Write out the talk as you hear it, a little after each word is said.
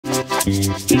Here's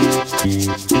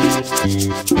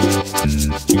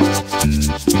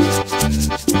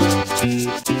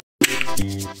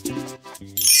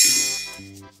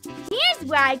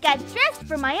where I got dressed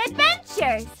for my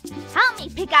adventures. Help me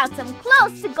pick out some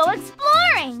clothes to go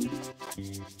exploring.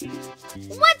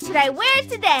 What should I wear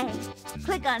today?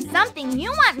 Click on something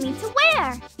you want me to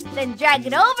wear. Then drag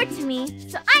it over to me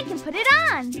so I can put it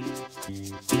on.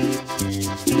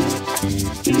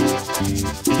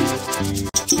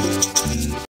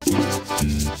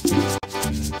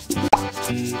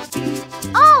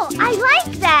 Oh, I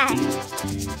like that!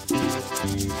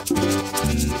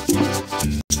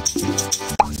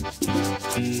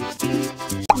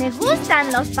 Me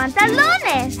gustan los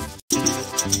pantalones.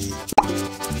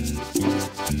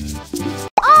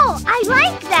 Oh, I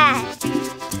like that!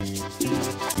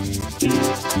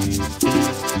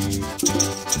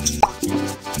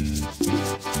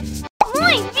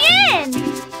 Muy bien!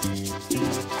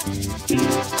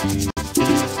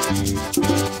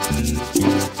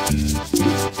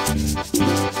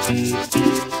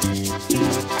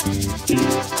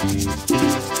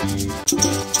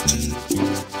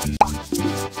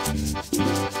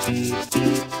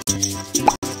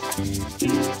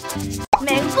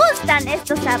 Me gustan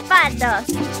estos zapatos.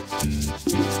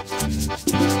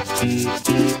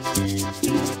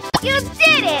 You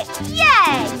did it!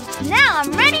 Yay! Now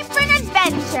I'm ready for an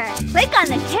adventure. Click on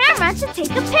the camera to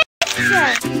take a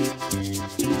picture.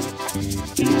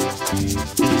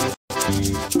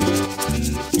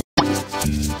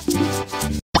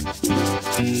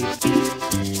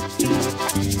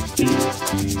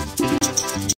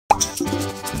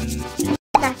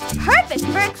 That's perfect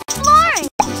for exploring.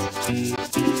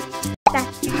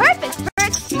 That's perfect for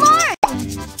exploring.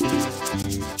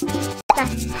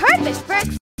 That's perfect for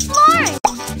exploring.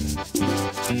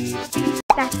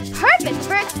 That's perfect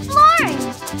for exploring.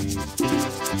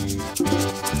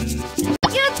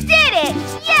 You did it!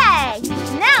 Yay!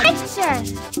 Now picture.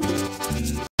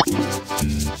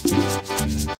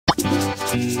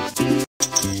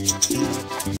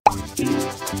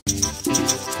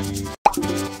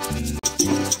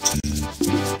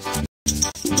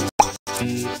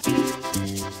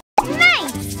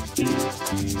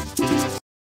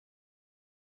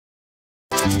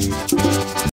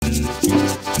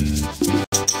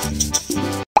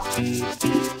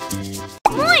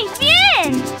 Muy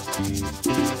bien!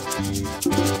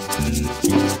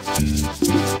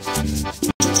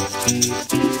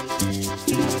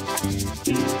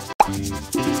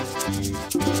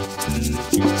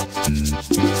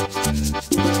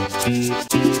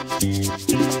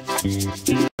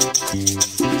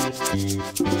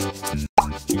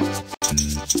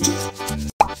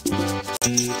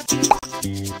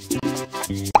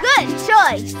 Good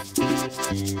choice!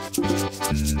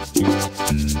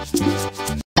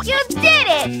 You did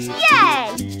it! Yay!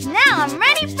 Now I'm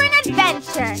ready for an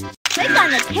adventure. Click on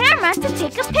the camera to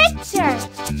take a picture.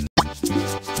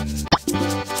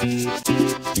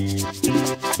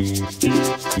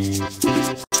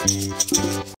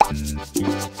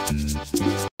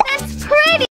 That's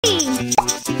pretty!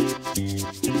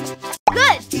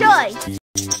 Good choice!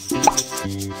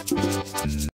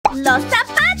 Los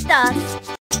zapatos!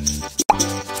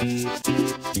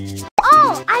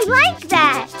 Oh, I like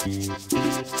that!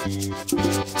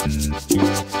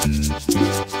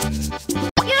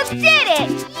 You did it!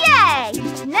 Yay!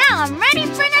 Now I'm ready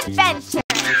for an adventure!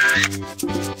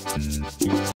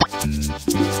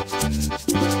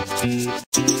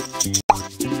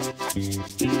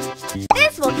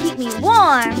 This will keep me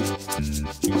warm!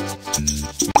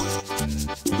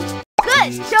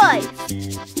 Good choice!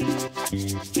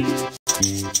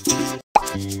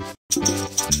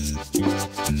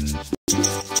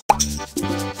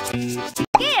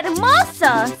 ¡Qué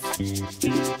hermosos!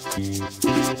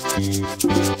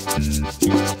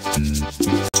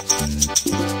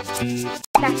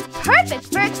 That's perfect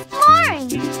for exploring!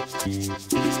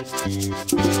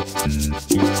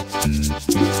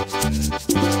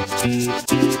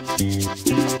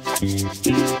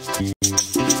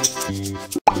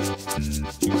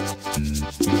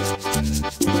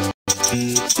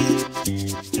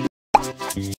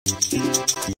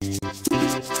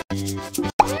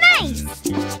 Nice!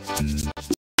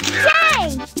 Yay!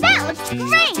 That looks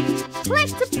great! Click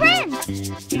to print!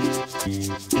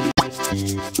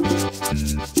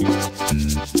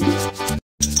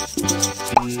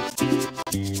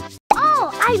 Oh,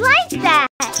 I like that!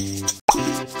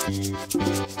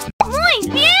 Muy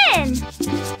bien!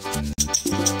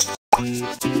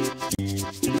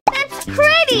 That's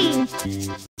pretty!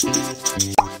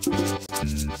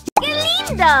 ¡Qué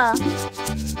lindo!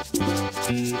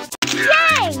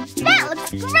 Yay! That looks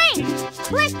great! Great!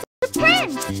 Click to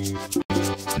print.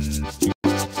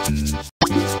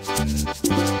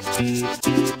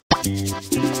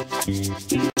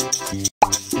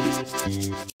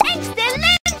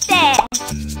 Excelente!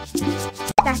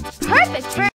 That's perfect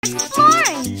for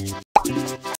exploring.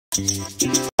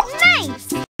 Nice!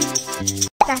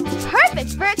 That's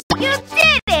perfect for... You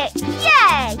did it!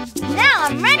 Yay! Now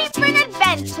I'm ready for an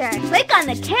adventure. Click on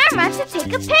the camera to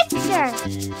take a picture.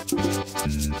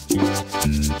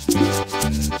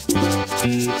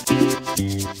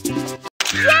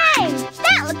 Yay!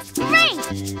 That looks great!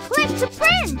 Click to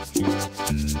print.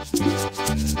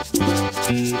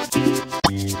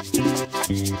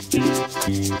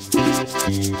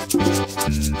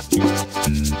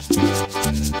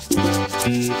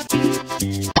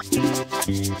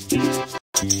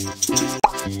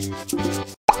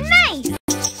 Nice!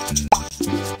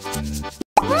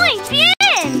 Muy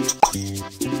bien!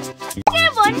 ¡Qué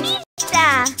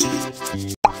bonita!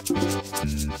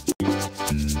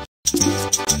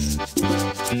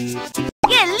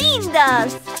 ¡Qué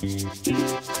lindos!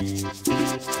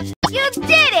 You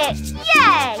did it!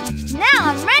 Yay! Now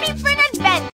I'm ready for an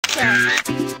adventure.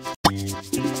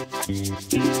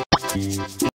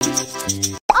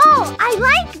 Oh, I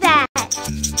like that!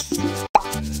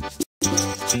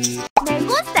 Me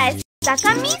gusta esta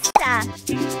camisa.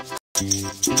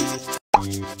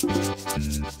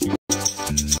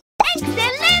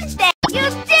 Excelente! You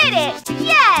did it!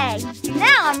 Yay!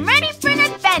 Now I'm ready for an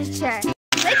adventure.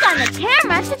 Click on the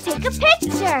camera to take a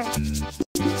picture.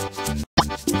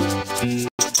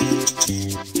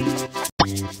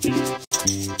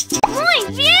 Muy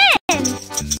bien!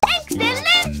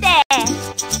 Excelente!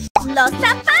 Los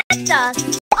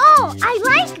zapatos. Oh, I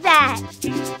like that.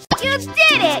 You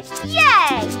did it!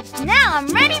 Yay! Now I'm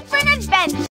ready for an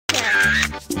adventure.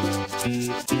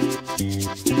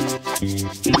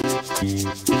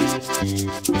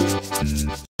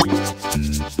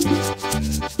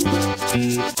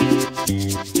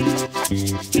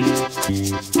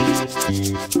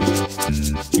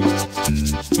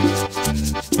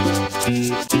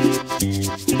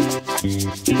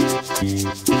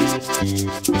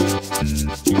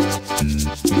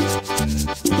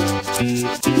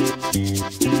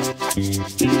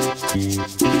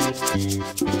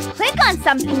 Click on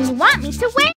something you want me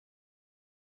to wear.